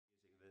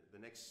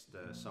next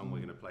song we're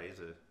going to play is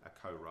a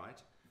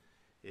co-write.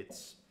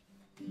 It's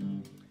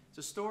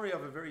a story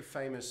of a very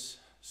famous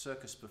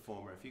circus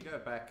performer. If you go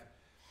back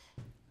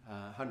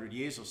 100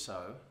 years or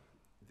so,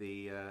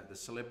 the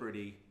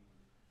celebrity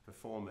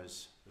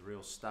performers, the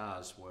real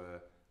stars,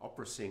 were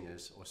opera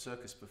singers or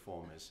circus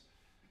performers.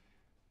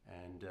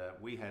 And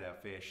we had our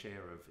fair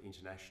share of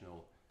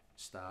international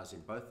stars in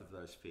both of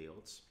those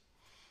fields.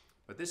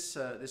 But this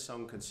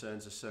song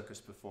concerns a circus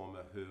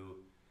performer who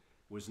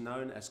was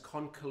known as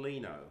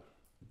Concolino.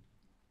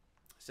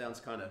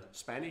 Sounds kind of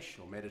Spanish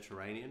or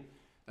Mediterranean.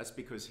 That's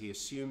because he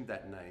assumed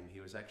that name.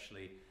 He was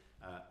actually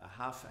a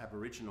half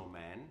Aboriginal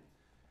man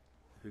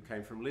who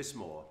came from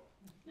Lismore.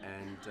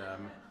 And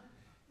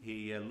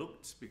he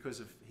looked,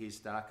 because of his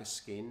darker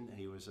skin,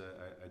 he was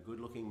a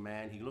good-looking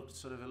man. He looked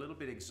sort of a little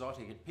bit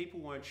exotic, and people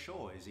weren't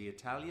sure. Is he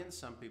Italian?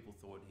 Some people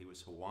thought he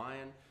was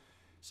Hawaiian.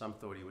 Some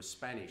thought he was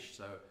Spanish.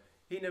 So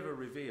he never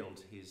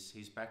revealed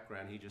his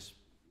background. He just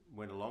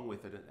went along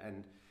with it.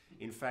 And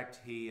in fact,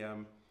 he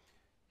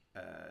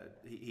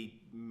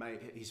made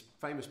his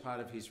famous part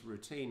of his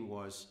routine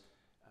was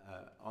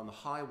on the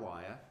high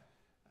wire.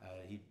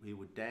 He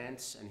would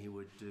dance, and he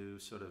would do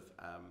sort of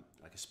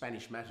like a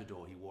Spanish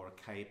matador. He wore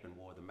a cape and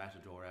wore the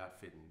matador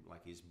outfit, and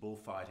like he's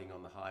bullfighting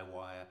on the high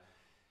wire.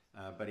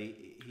 But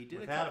he did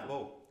without a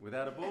bull.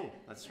 Without a bull,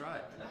 that's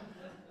right.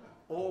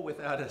 Or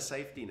without a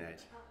safety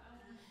net.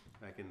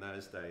 Back in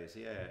those days,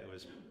 yeah, it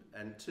was.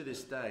 And to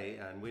this day,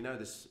 and we know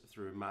this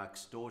through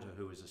Mark's daughter,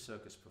 who is a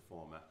circus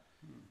performer,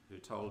 who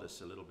told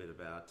us a little bit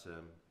about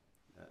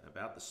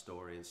the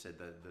story and said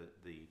that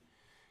the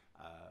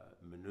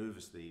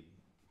maneuvers,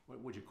 what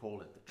would you call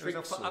it? The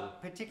tricks,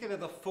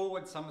 particularly the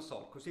forward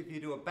somersault. Because if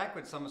you do a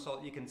backward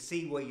somersault, you can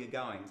see where you're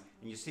going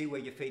and you see where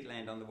your feet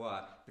land on the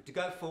wire. But to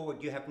go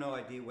forward, you have no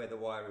idea where the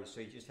wire is,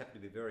 so you just have to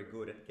be very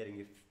good at getting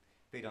your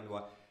feet on the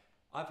wire.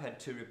 I've had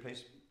two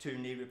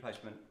knee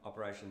replacement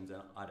operations,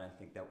 and I don't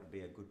think that would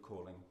be a good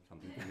calling,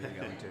 something for me to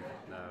go into.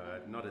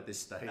 No, not at this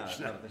stage. No,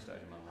 not at this stage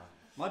of my life.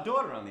 My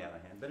daughter, on the other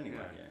hand, but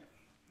anyway, yeah.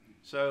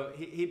 So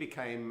he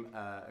became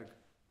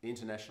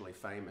internationally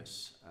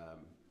famous,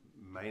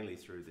 mainly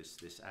through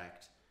this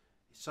act.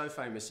 So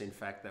famous, in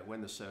fact, that when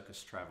the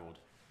circus travelled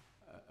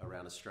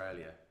around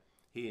Australia,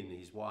 he and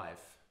his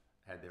wife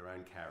had their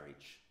own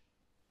carriage.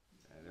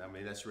 And I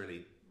mean, that's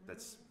really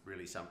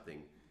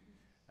something.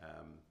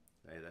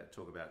 They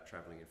talk about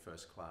travelling in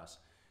first class.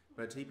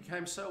 But he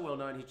became so well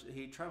known,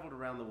 he travelled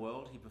around the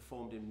world. He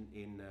performed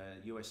in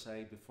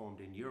USA,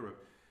 performed in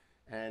Europe,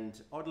 and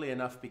oddly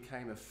enough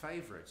became a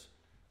favourite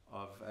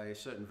of a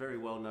certain very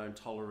well-known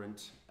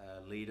tolerant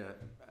leader,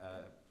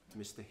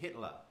 Mr.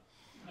 Hitler,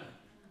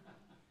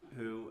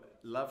 who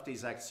loved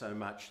his act so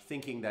much,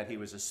 thinking that he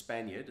was a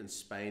Spaniard and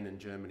Spain and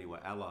Germany were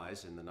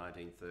allies in the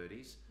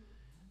 1930s.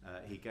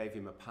 He gave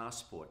him a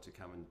passport to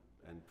come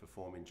and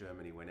perform in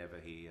Germany whenever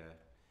he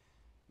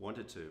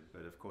wanted to,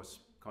 but of course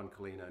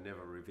Concolino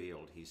never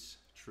revealed his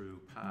true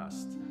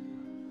past.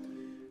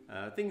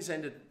 Things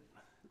ended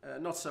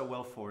not so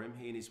well for him.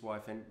 He and his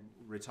wife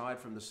retired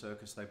from the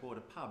circus. They bought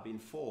a pub in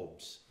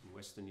Forbes in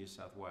Western New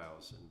South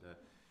Wales, and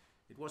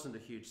it wasn't a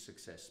huge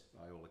success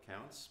by all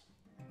accounts,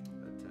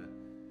 but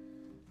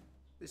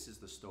this is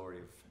the story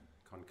of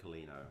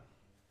Concolino.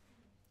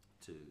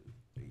 2,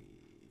 3,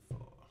 4.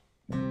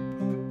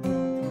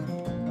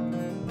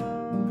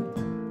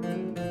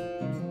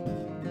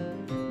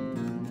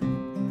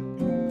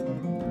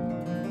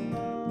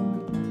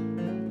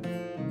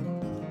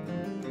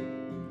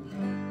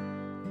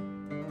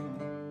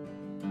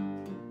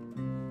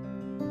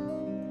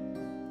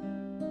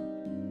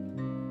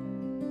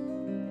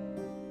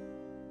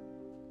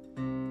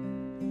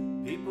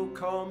 People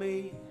call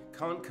me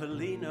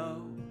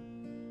Concolino,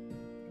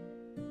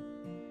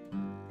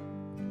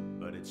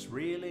 but it's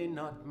really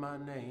not my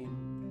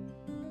name.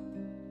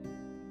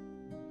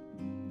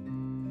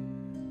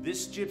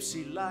 This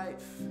gypsy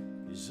life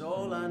is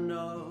all I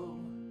know.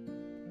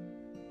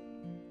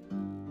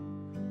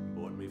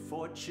 Bought me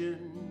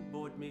fortune,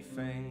 bought me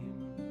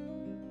fame.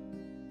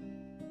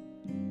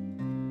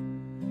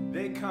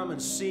 They come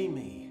and see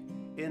me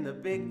in the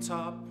big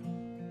top.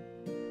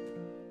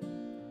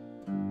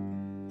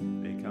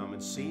 Come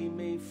and see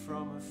me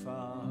from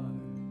afar,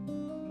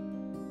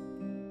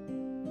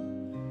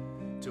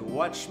 to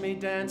watch me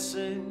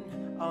dancing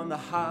on the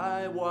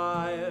high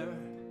wire,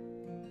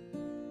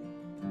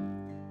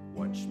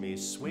 watch me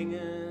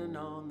swinging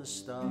on the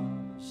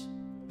stars.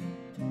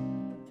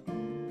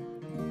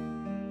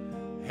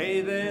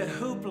 Hey there,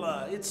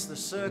 hoopla, it's the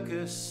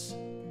circus.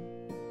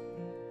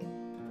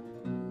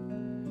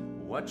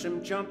 Watch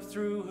 'em jump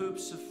through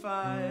hoops of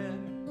fire.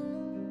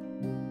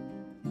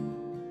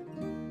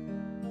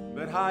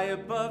 But high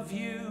above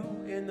you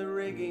in the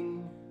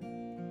rigging,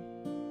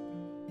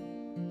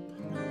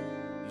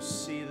 you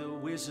see the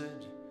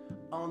wizard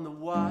on the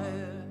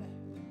wire.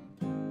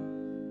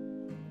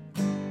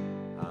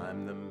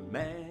 I'm the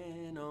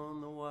man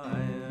on the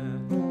wire.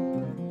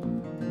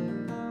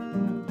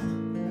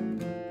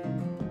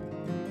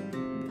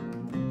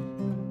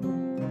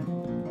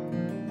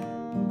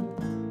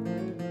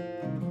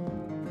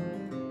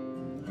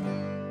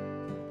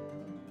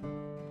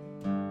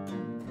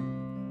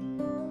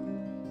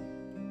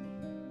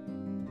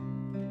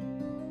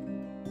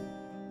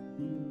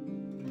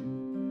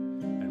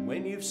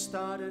 you've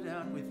started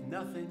out with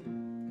nothing,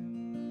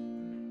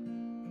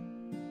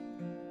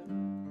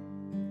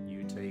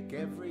 you take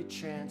every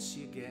chance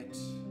you get.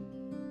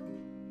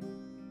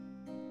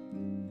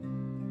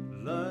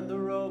 Learn the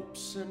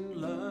ropes and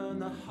learn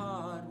the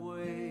hard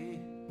way.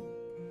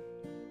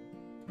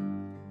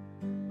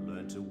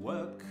 Learn to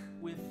work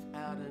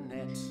without a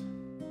net.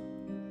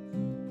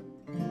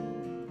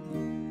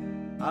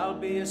 I'll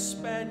be a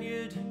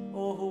Spaniard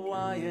or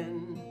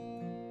Hawaiian,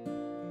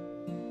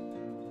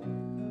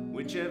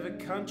 whichever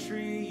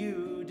country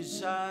you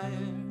desire.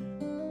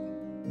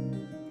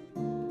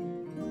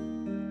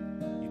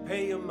 You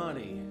pay your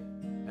money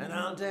and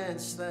I'll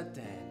dance that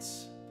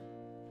dance.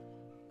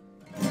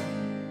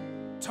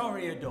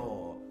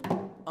 Toreador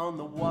on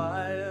the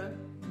wire.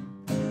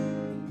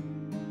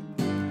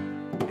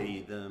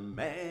 Be the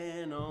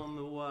man on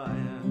the wire.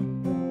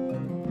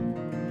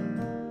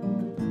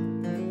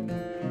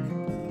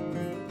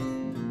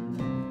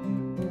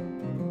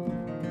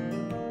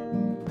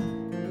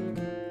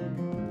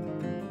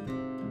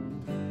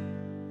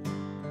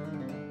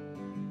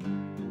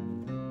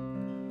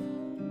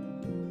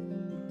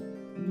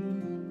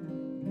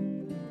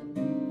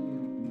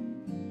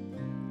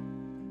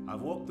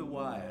 I've walked the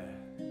wire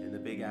in the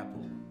Big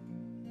Apple.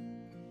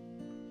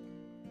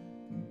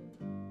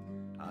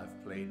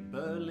 I've played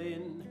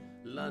Berlin,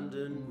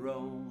 London,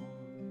 Rome.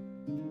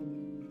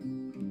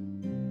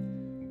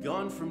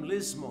 Gone from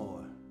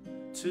Lismore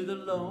to the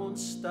Lone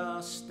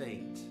Star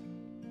State,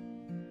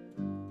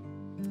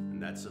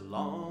 and that's a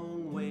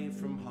long way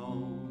from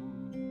home.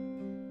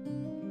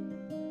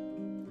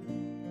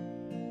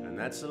 And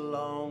that's a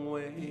long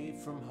way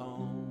from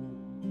home.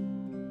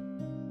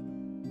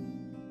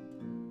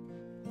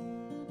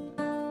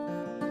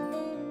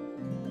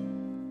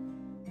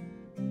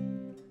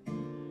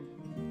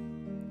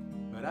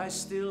 But I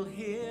still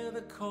hear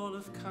the call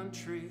of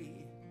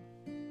country,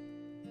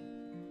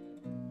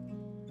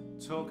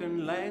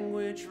 talking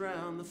language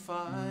round the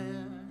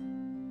fire.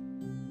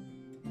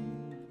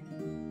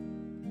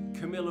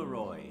 Camilla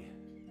Roy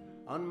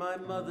on my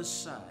mother's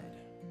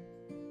side,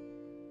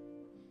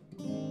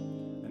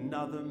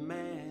 another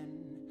man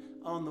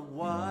on the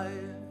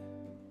wire.